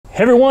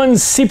Hey everyone,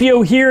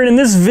 CPO here, and in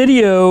this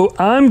video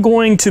I'm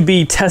going to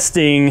be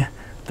testing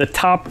the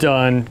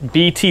TOPDON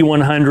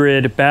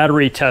BT100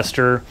 battery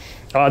tester.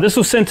 This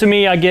was sent to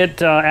me. I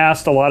get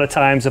asked a lot of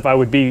times if I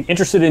would be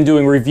interested in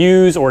doing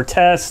reviews or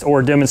tests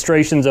or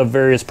demonstrations of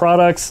various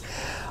products.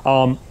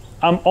 I'm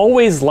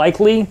always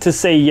likely to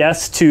say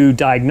yes to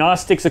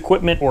diagnostics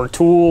equipment or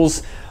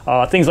tools,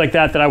 things like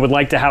that I would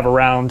like to have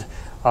around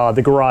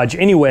the garage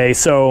anyway.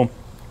 So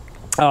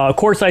of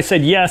course I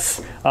said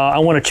yes, I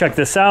want to check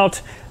this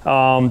out.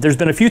 There's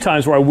been a few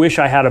times where I wish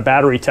I had a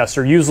battery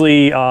tester.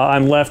 Usually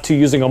I'm left to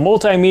using a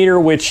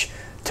multimeter, which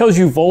tells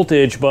you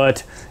voltage,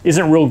 but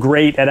isn't real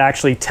great at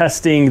actually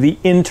testing the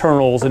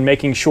internals and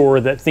making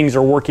sure that things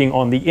are working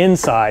on the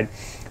inside.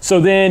 So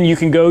then you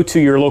can go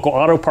to your local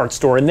auto parts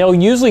store and they'll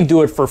usually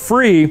do it for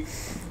free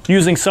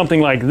using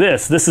something like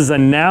this. This is a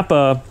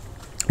NAPA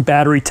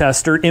battery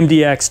tester,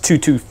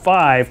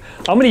 MDX225.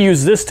 I'm going to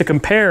use this to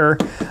compare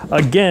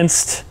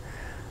against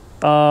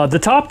the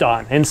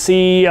TOPDON and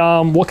see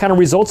what kind of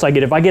results I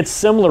get, if I get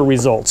similar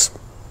results.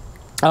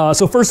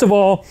 So first of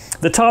all,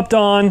 the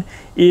TOPDON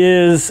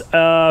is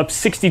a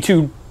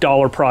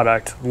 $62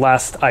 product.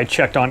 Last I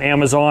checked on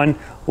Amazon,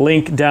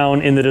 link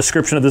down in the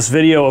description of this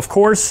video, of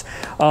course.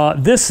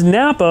 This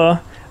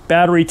NAPA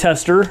battery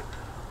tester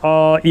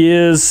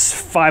is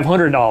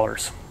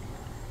 $500.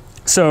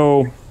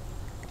 So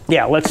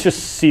yeah, let's just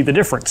see the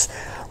difference,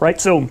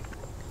 right? So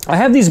I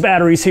have these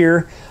batteries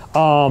here.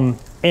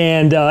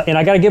 And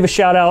I got to give a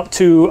shout out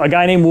to a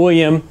guy named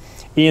William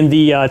in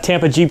the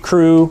Tampa Jeep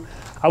crew.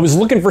 I was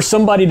looking for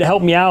somebody to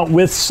help me out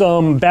with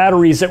some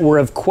batteries that were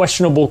of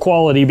questionable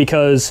quality,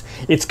 because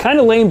it's kind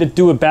of lame to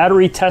do a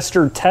battery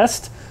tester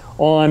test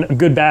on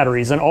good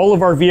batteries, and all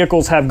of our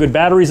vehicles have good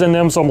batteries in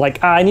them, so I'm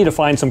like, I need to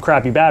find some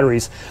crappy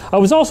batteries. I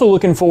was also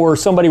looking for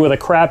somebody with a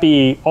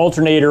crappy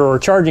alternator or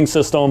charging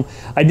system.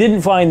 I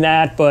didn't find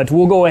that, but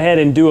we'll go ahead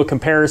and do a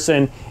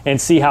comparison and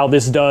see how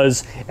this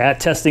does at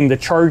testing the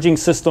charging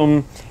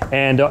system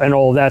and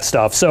all of that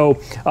stuff.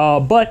 So,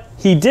 but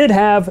he did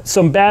have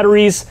some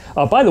batteries.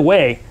 By the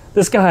way,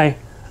 this guy,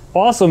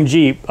 awesome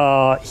Jeep.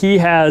 He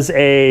has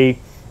a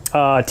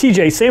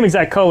TJ, same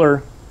exact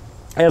color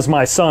as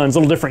my son's, a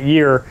little different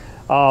year.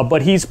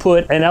 But he's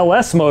put an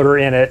LS motor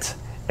in it,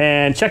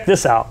 and check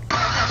this out.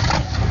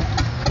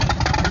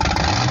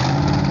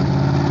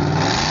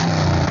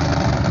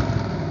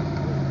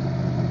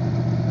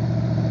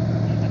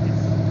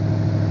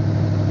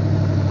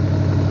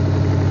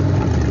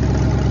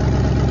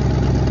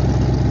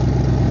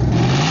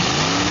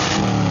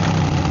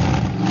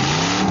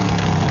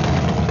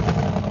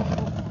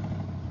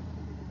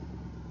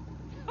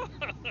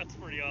 That's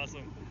pretty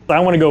awesome. I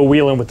want to go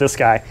wheeling with this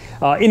guy.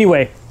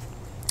 Anyway,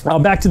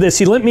 back to this.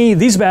 He lent me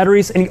these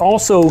batteries, and he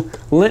also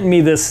lent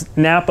me this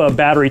NAPA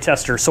battery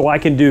tester so I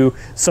can do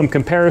some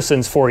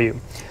comparisons for you.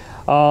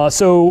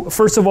 So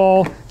first of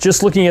all,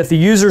 just looking at the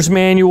user's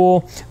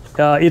manual,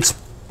 it's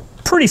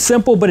pretty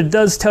simple, but it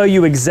does tell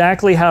you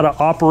exactly how to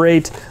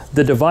operate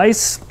the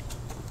device.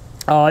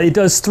 It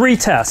does 3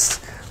 tests,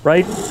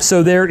 right?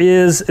 So there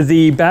is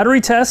the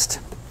battery test,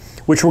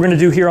 which we're going to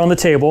do here on the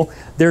table.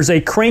 There's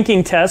a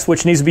cranking test,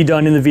 which needs to be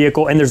done in the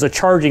vehicle, and there's a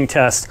charging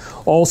test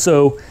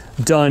also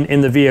done in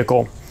the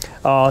vehicle.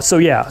 So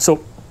yeah,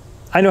 so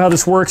I know how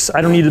this works.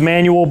 I don't need the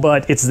manual,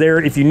 but it's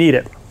there if you need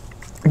it.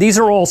 These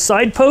are all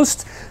side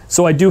posts,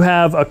 so I do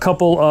have a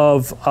couple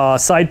of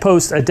side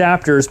post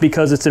adapters,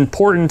 because it's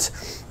important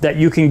that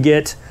you can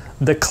get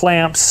the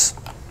clamps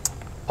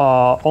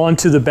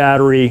onto the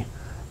battery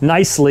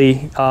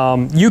nicely.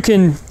 You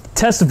can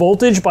test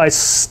voltage by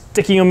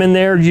sticking them in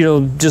there, you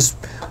know, just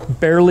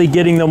barely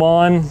getting them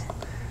on,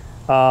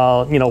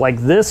 you know, like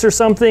this or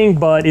something,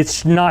 but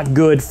it's not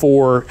good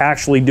for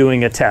actually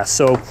doing a test.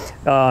 So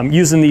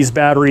using these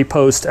battery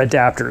post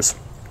adapters.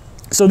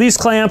 So these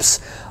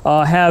clamps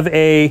have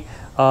a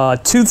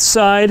tooth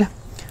side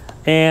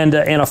and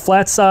a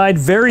flat side,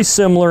 very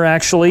similar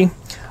actually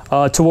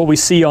to what we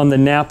see on the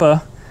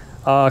NAPA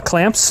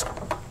clamps.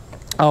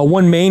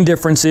 One main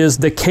difference is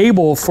the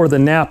cable for the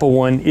NAPA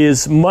one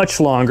is much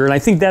longer, and I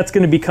think that's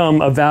going to become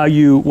a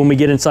value when we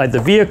get inside the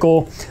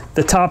vehicle.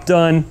 The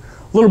TOPDON, a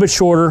little bit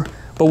shorter,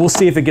 but we'll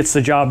see if it gets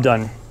the job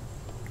done.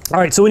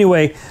 All right, so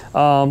anyway,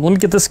 let me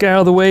get this guy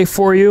out of the way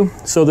for you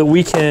so that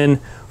we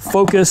can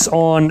focus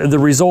on the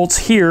results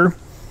here.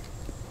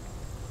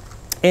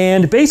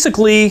 And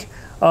basically,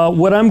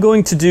 what I'm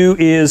going to do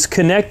is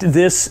connect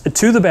this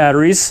to the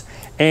batteries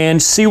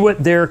and see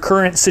what their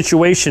current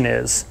situation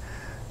is.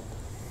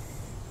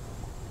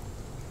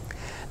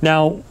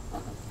 Now,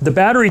 the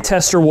battery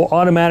tester will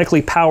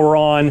automatically power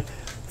on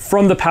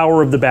from the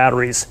power of the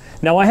batteries.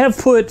 Now, I have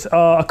put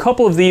a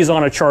couple of these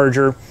on a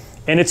charger,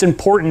 and it's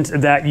important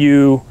that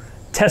you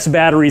test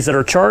batteries that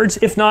are charged.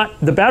 If not,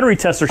 the battery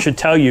tester should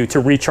tell you to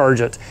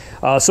recharge it.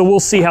 So we'll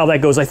see how that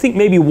goes. I think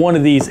maybe one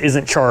of these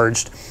isn't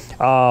charged,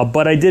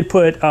 but I did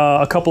put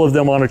a couple of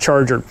them on a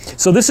charger.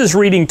 So this is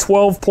reading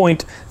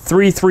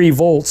 12.33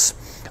 volts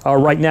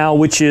right now,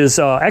 which is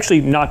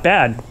actually not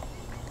bad.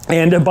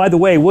 And by the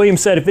way, William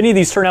said if any of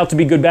these turn out to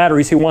be good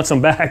batteries, he wants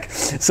them back.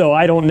 So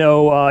I don't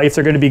know if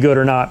they're going to be good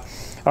or not.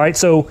 All right,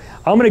 so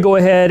I'm going to go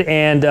ahead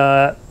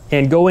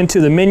and go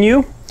into the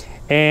menu.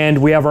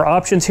 And we have our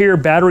options here: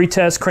 battery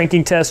test,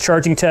 cranking test,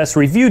 charging test,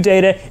 review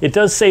data. It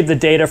does save the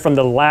data from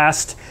the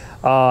last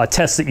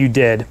test that you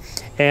did.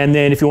 And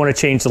then if you want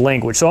to change the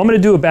language. So I'm going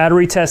to do a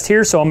battery test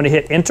here. So I'm going to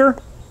hit enter.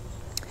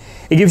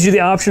 It gives you the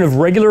option of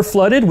regular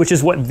flooded, which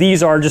is what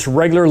these are, just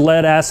regular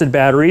lead acid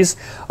batteries.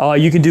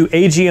 You can do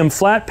AGM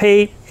flat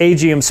plate,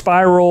 AGM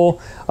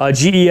spiral,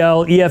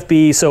 GEL,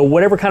 EFB, so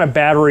whatever kind of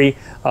battery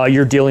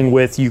you're dealing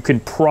with, you can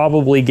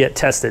probably get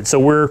tested. So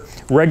we're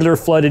regular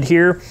flooded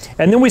here.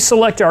 And then we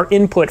select our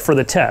input for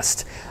the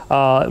test.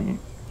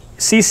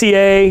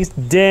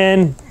 CCA,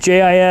 DIN,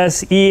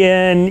 JIS,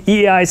 EN,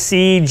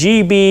 EIC,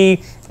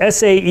 GB,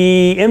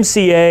 SAE,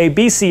 MCA,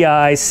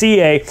 BCI,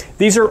 CA.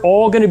 These are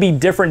all going to be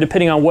different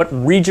depending on what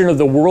region of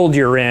the world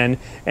you're in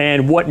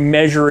and what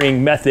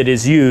measuring method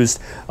is used.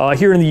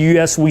 Here in the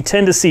US, we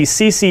tend to see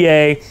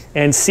CCA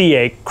and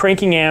CA,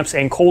 cranking amps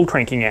and cold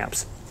cranking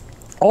amps.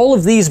 All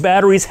of these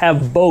batteries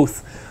have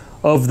both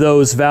of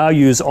those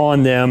values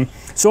on them.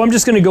 So I'm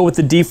just going to go with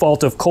the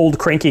default of cold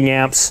cranking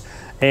amps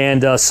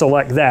and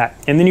select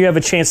that. And then you have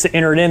a chance to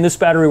enter it in. This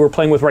battery we're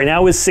playing with right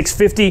now is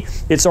 650.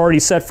 It's already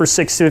set for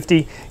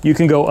 650. You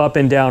can go up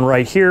and down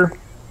right here.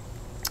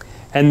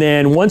 And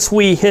then once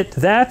we hit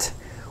that,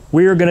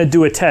 we're gonna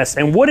do a test.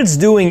 And what it's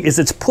doing is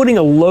it's putting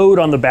a load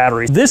on the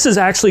battery. This is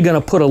actually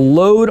gonna put a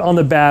load on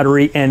the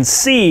battery and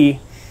see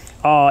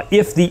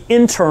if the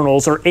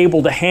internals are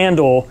able to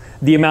handle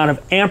the amount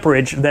of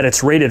amperage that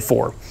it's rated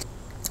for.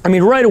 I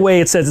mean, right away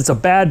it says it's a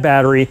bad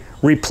battery,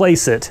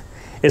 replace it.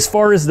 As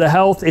far as the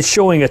health, it's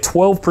showing a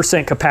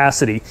 12%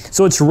 capacity.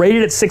 So it's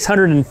rated at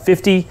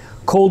 650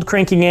 cold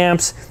cranking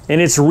amps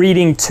and it's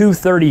reading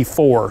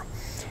 234.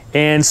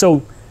 And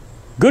so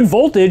good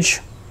voltage,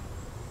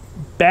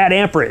 bad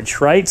amperage,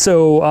 right?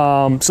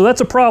 So, so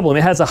that's a problem.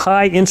 It has a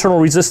high internal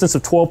resistance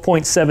of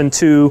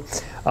 12.72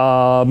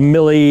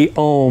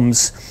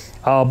 milliohms.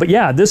 But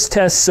yeah, this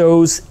test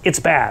shows it's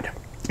bad,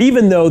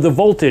 even though the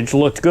voltage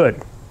looked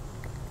good.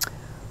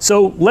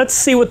 So let's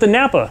see what the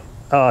NAPA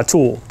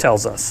tool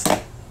tells us.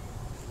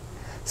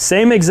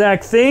 Same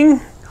exact thing.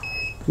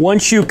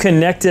 Once you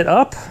connect it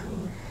up,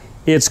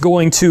 it's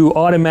going to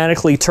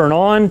automatically turn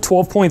on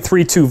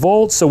 12.32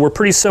 volts. So we're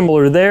pretty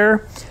similar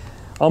there.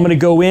 I'm going to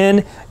go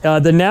in.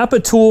 The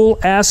NAPA tool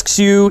asks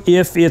you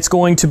if it's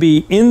going to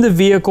be in the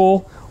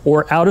vehicle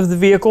or out of the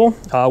vehicle.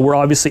 We're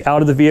obviously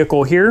out of the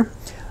vehicle here.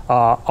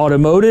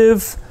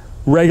 Automotive,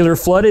 regular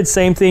flooded,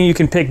 same thing. You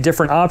can pick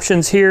different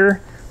options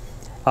here.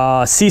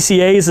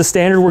 CCA is the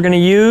standard we're going to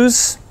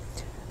use.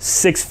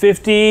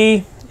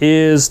 650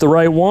 is the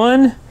right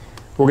one.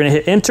 We're going to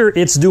hit enter.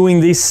 It's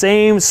doing the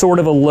same sort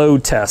of a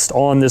load test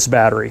on this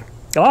battery.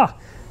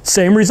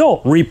 Same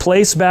result,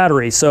 replace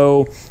battery.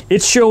 So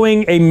it's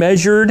showing a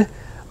measured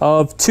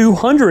of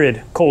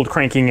 200 cold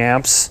cranking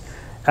amps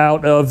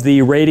out of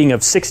the rating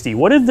of 60.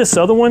 What did this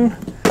other one?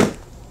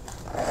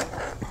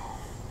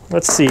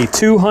 Let's see,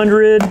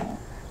 200.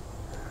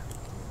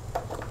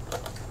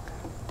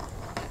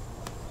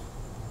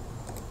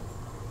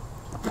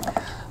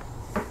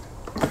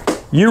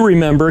 You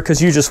remember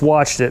because you just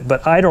watched it,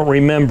 but I don't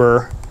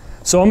remember.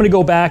 So I'm going to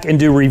go back and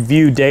do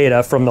review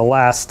data from the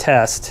last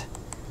test.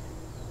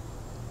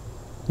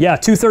 Yeah,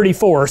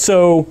 234.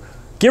 So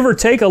give or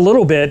take a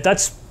little bit,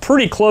 that's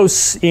pretty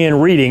close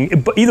in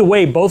reading. But either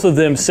way, both of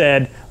them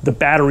said the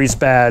battery's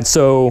bad.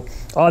 So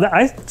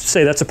I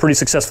say that's a pretty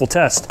successful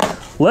test.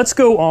 Let's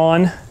go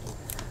on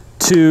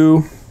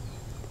to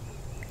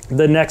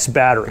the next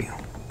battery.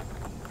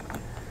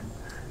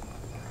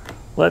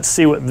 Let's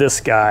see what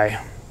this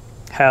guy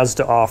has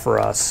to offer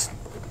us.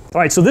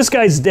 All right, so this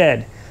guy's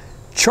dead.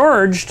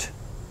 Charged,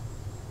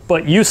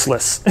 but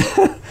useless.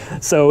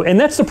 So, and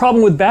that's the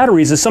problem with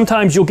batteries, is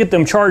sometimes you'll get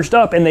them charged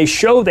up and they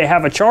show they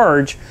have a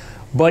charge,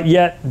 but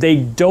yet they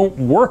don't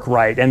work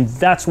right. And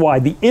that's why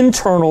the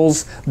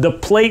internals, the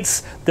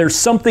plates, there's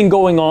something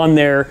going on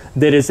there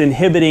that is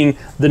inhibiting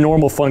the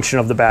normal function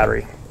of the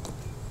battery.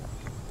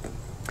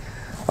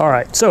 All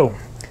right, so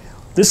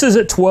this is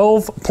at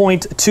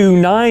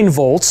 12.29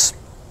 volts.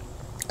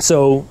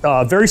 So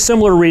very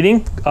similar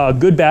reading,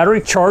 good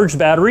battery, charged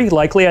battery,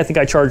 likely. I think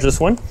I charged this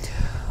one.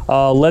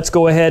 Let's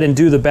go ahead and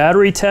do the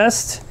battery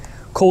test.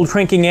 Cold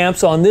cranking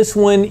amps on this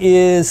one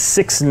is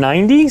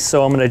 690,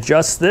 so I'm going to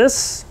adjust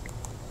this.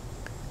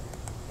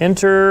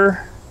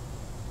 Enter,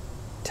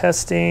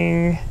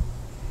 testing,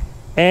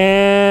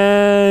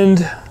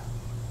 and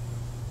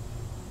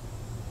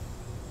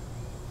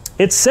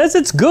it says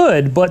it's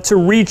good, but to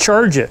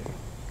recharge it.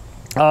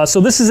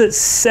 So this is at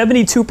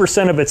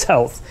 72% of its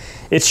health.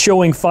 It's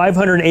showing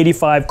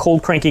 585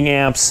 cold cranking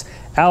amps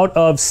out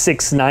of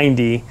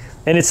 690.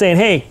 And it's saying,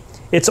 hey,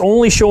 it's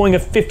only showing a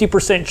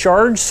 50%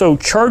 charge, so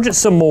charge it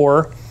some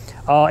more,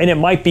 and it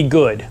might be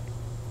good.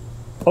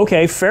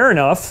 Okay, fair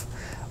enough.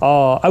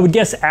 I would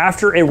guess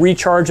after a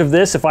recharge of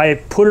this, if I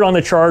put it on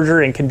the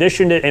charger and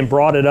conditioned it and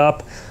brought it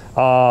up,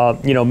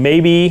 you know,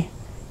 maybe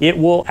it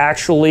will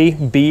actually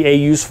be a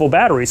useful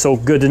battery. So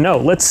good to know.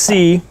 Let's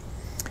see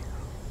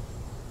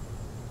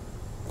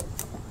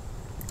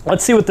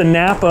what the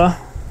NAPA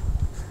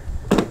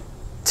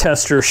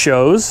tester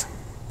shows.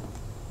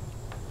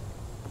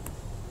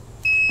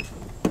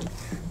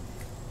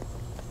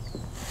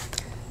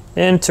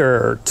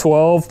 Enter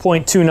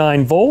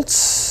 12.29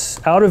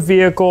 volts, out of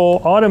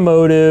vehicle,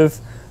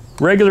 automotive,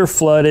 regular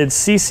flooded,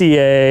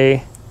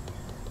 CCA,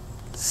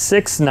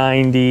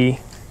 690,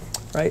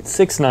 right,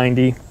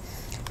 690.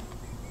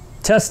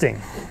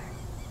 Testing.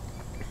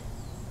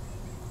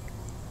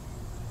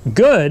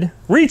 Good.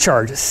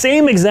 Recharge,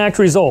 same exact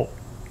result.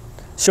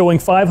 Showing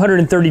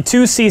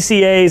 532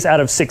 CCAs out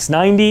of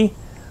 690.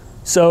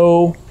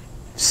 So,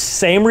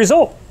 same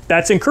result.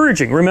 That's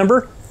encouraging.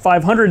 Remember,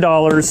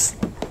 $500.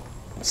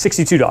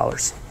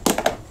 $62.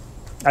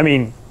 I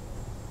mean,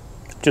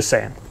 just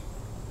saying.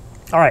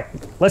 All right,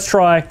 let's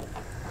try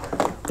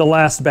the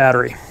last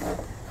battery.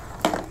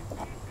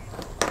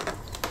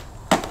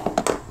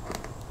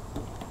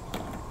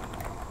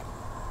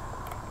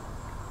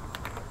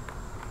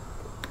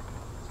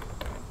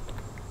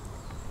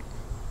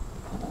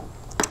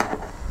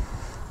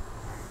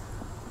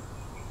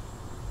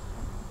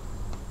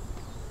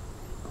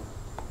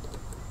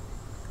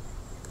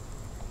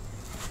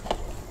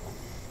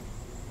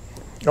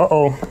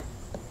 Uh-oh.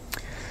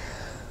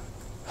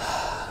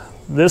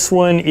 This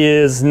one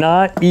is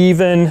not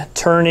even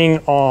turning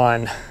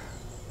on.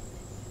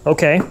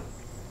 Okay.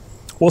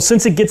 Well,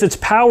 since it gets its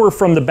power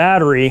from the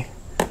battery,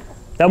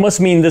 that must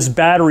mean this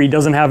battery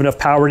doesn't have enough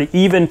power to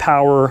even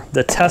power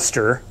the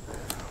tester.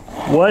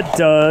 What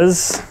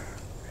does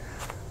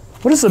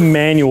the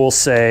manual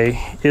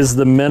say is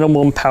the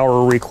minimum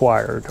power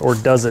required, or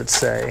does it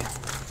say?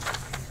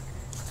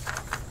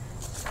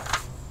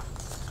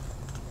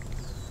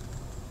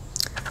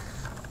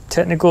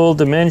 Technical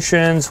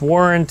dimensions,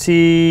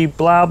 warranty,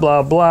 blah,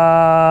 blah,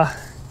 blah,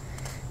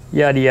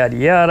 yada, yada,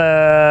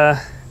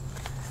 yada.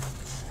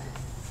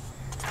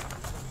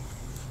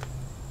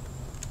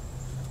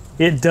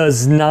 It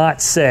does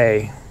not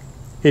say.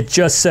 It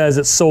just says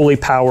it's solely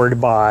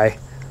powered by,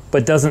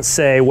 but doesn't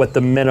say what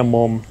the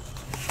minimum.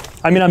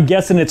 I mean, I'm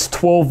guessing it's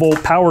 12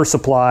 volt power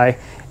supply,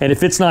 and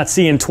if it's not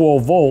seeing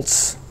 12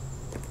 volts,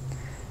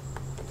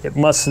 it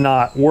must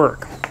not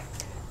work.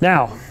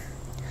 Now,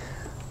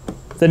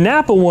 the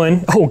NAPA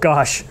one, oh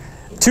gosh,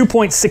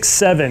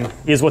 2.67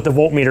 is what the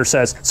voltmeter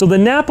says. So the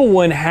NAPA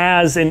one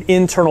has an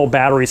internal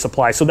battery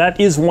supply. So that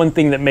is one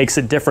thing that makes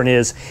it different,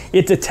 is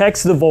it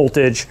detects the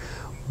voltage,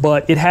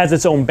 but it has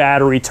its own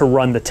battery to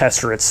run the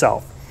tester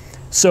itself.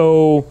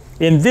 So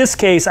in this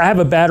case, I have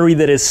a battery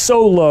that is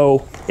so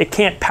low, it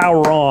can't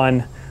power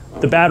on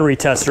the battery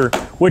tester,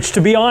 which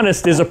to be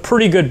honest is a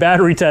pretty good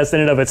battery test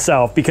in and of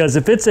itself, because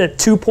if it's at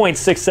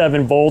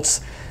 2.67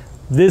 volts,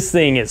 this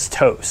thing is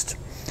toast.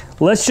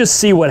 Let's just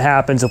see what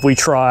happens if we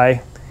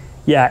try,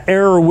 yeah,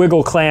 error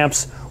wiggle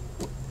clamps,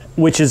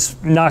 which is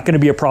not going to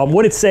be a problem.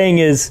 What it's saying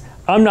is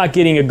I'm not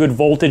getting a good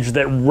voltage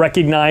that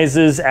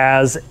recognizes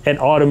as an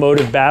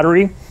automotive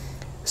battery.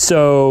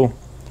 So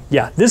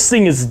yeah, this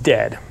thing is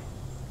dead.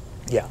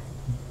 Yeah,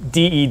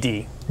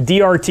 DED,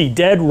 DRT,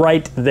 dead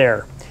right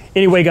there.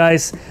 Anyway,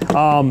 guys,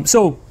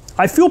 so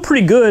I feel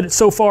pretty good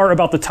so far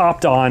about the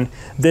TOPDON,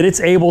 that it's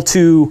able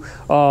to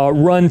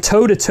run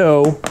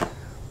toe-to-toe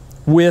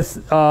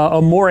with a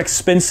more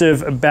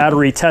expensive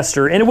battery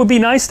tester. And it would be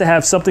nice to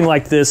have something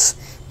like this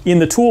in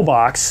the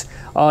toolbox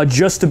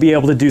just to be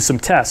able to do some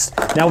tests.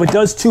 Now it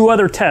does two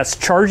other tests,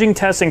 charging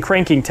tests and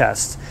cranking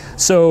tests.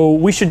 So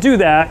we should do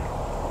that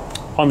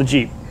on the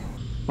Jeep.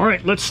 All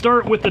right, let's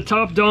start with the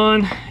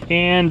TOPDON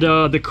and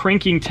the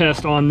cranking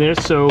test on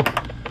this. So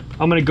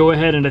I'm gonna go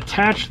ahead and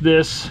attach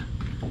this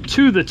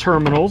to the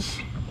terminals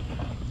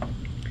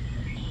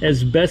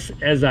as best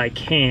as I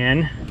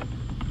can,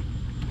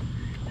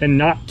 and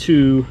not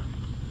to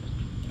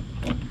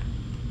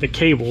the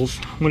cables.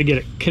 I'm gonna get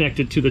it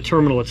connected to the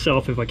terminal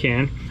itself if I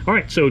can. All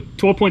right, so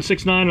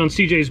 12.69 on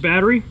CJ's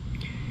battery,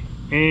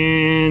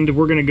 and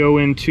we're gonna go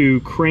into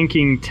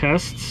cranking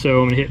test.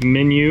 So I'm gonna hit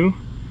menu,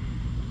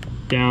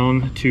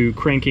 down to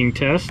cranking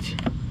test,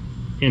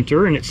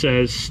 enter, and it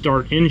says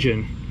start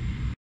engine.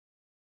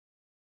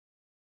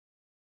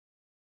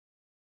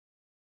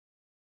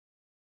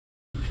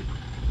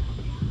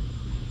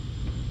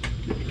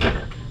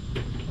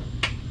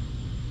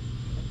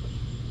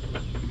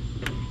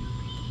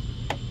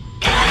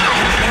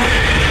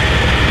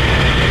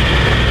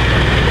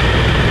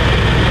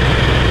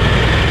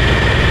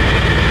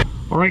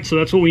 All right, so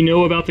that's what we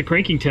know about the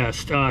cranking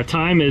test.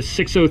 Time is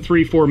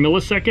 6:034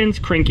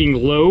 milliseconds, cranking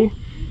low,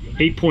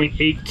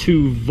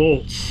 8.82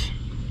 volts.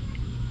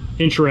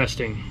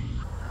 Interesting.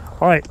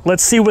 All right,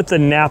 let's see what the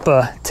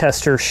NAPA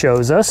tester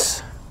shows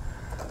us.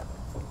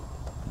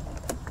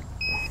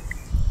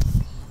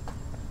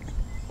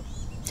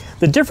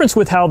 The difference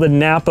with how the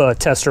NAPA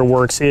tester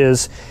works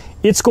is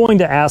it's going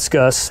to ask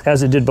us,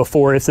 as it did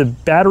before, if the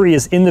battery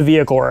is in the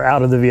vehicle or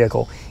out of the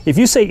vehicle. If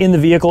you say in the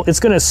vehicle, it's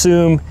going to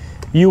assume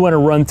you want to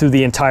run through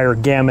the entire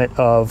gamut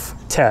of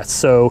tests.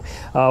 So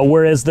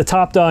whereas the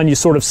TOPDON, you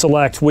sort of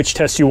select which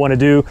tests you want to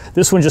do,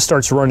 this one just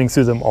starts running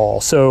through them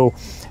all. So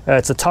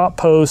it's a top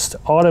post,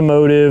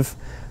 automotive,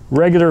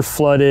 regular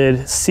flooded,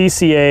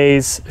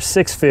 CCAs,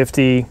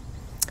 650,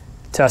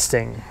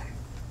 testing.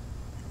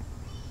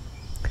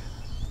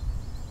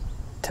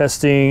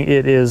 Testing,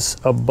 it is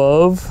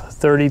above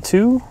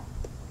 32.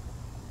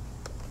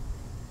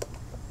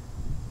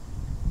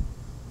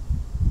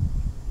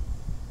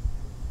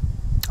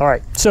 All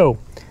right, so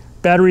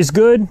battery's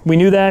good. We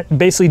knew that.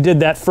 Basically did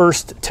that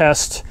first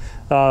test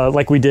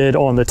like we did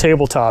on the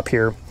tabletop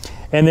here.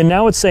 And then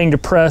now it's saying to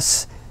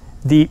press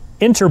the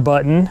enter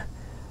button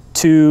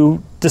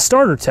to the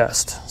starter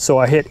test. So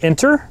I hit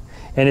enter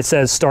and it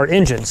says start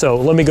engine. So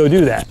let me go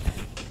do that.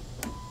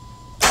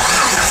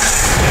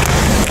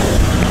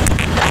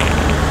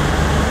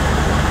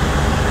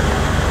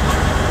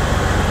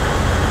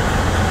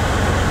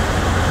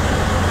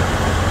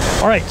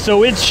 All right,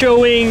 so it's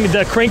showing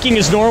the cranking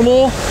is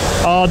normal.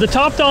 The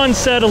TOPDON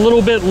said a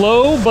little bit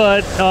low,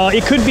 but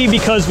it could be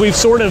because we've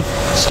sort of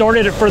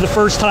started it for the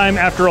first time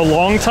after a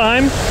long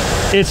time.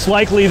 It's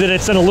likely that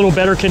it's in a little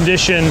better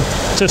condition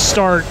to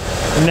start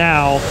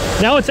now.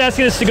 Now it's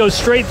asking us to go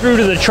straight through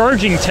to the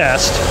charging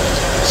test.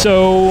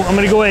 So I'm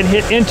gonna go ahead and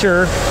hit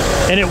enter,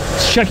 and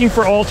it's checking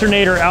for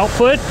alternator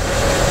output.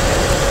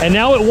 And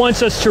now it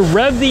wants us to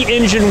rev the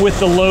engine with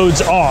the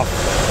loads off.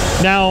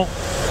 Now,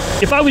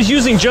 if I was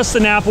using just the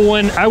NAPA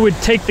one, I would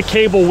take the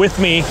cable with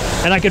me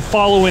and I could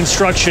follow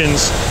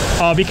instructions.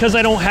 Because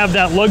I don't have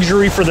that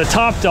luxury for the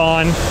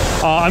TOPDON,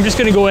 I'm just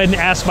gonna go ahead and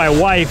ask my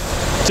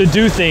wife to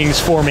do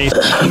things for me.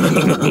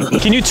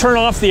 Can you turn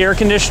off the air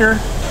conditioner?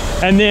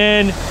 And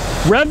then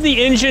rev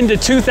the engine to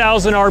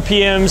 2,000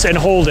 RPMs and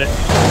hold it.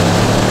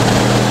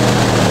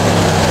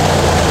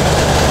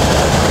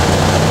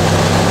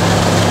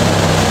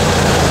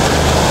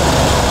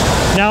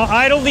 Now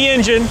idle the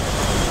engine.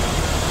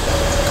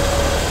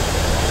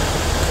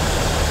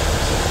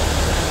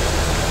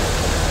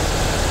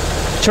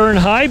 Turn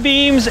high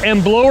beams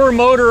and blower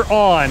motor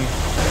on.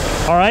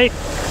 All right,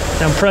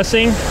 I'm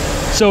pressing.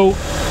 So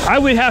I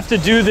would have to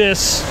do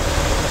this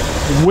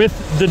with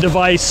the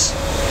device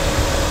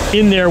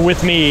in there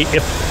with me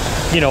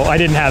if, you know, I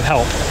didn't have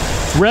help.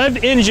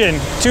 Rev engine,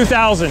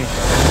 2,000.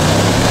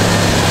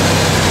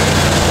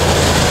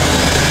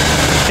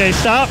 Okay,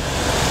 stop.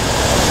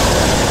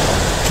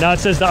 Now it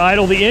says to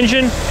idle the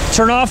engine.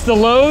 Turn off the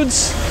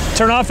loads,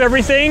 turn off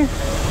everything,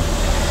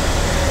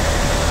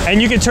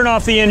 and you can turn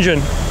off the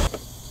engine.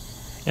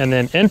 And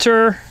then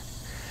enter,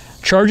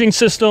 charging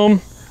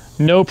system,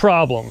 no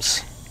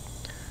problems.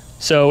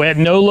 So at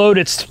no load,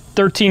 it's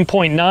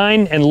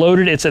 13.9, and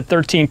loaded, it's at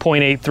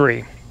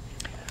 13.83.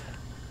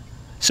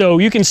 So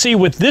you can see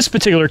with this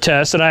particular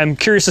test, and I'm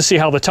curious to see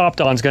how the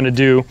TOPDON's gonna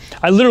do,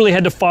 I literally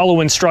had to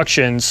follow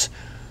instructions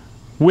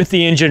with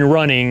the engine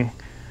running,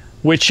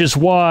 which is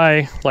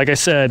why, like I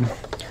said,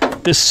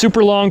 this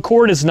super long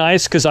cord is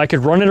nice because I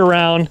could run it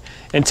around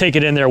and take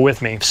it in there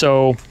with me.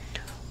 So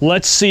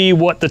let's see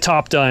what the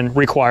TOPDON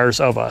requires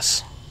of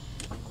us.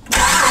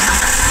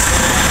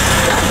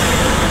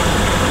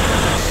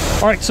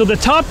 All right, so the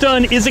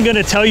TOPDON isn't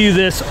gonna tell you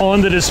this on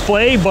the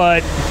display,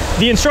 but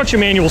the instruction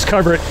manuals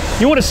cover it.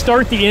 You wanna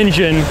start the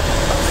engine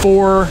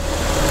for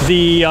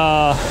the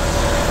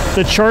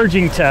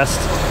charging test.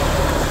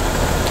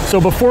 So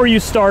before you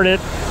start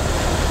it,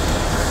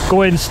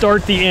 go ahead and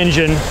start the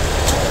engine.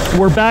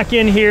 We're back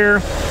in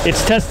here.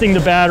 It's testing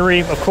the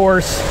battery, of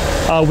course.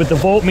 With the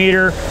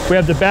voltmeter, we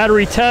have the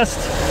battery test,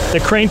 the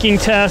cranking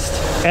test,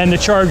 and the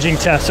charging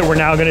test that we're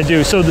now gonna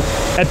do. So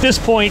at this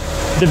point,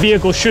 the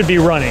vehicle should be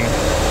running.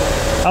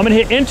 I'm gonna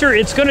hit enter,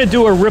 it's gonna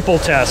do a ripple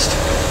test.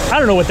 I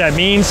don't know what that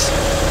means.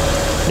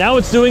 Now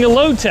it's doing a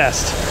load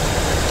test.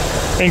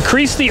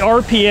 Increase the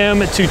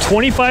RPM to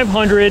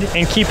 2,500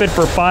 and keep it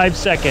for 5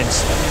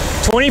 seconds.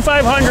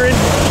 2,500.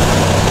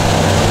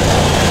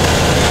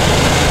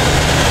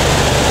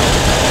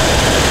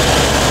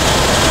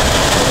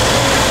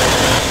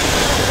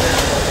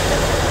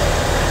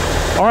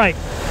 All right,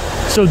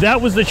 so that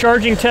was the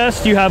charging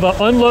test. You have an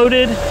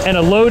unloaded and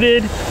a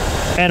loaded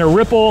and a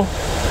ripple,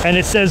 and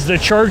it says the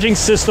charging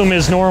system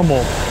is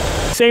normal.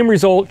 Same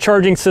result,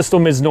 charging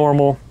system is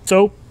normal.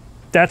 So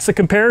that's the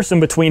comparison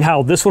between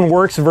how this one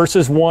works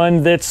versus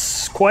one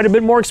that's quite a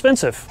bit more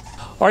expensive.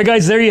 All right,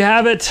 guys, there you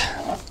have it.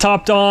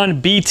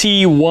 TOPDON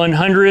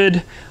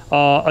BT100.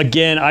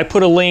 Again, I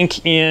put a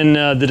link in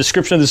the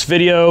description of this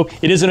video.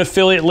 It is an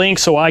affiliate link,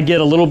 so I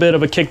get a little bit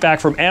of a kickback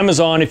from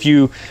Amazon if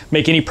you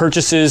make any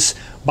purchases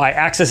by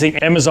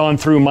accessing Amazon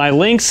through my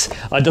links.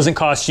 It doesn't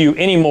cost you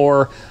any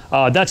more.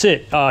 That's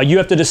it. You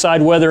have to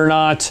decide whether or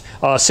not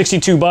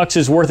 62 bucks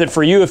is worth it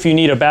for you if you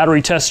need a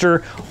battery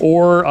tester,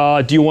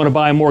 or do you want to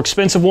buy a more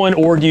expensive one,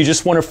 or do you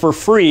just want it for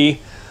free,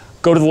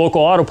 go to the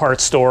local auto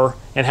parts store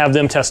and have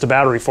them test a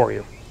battery for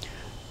you.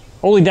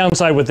 Only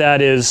downside with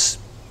that is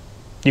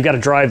you got to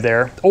drive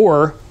there,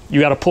 or you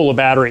got to pull a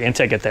battery and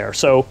take it there.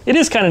 So it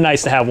is kind of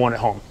nice to have one at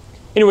home.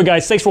 Anyway,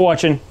 guys, thanks for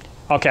watching.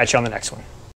 I'll catch you on the next one.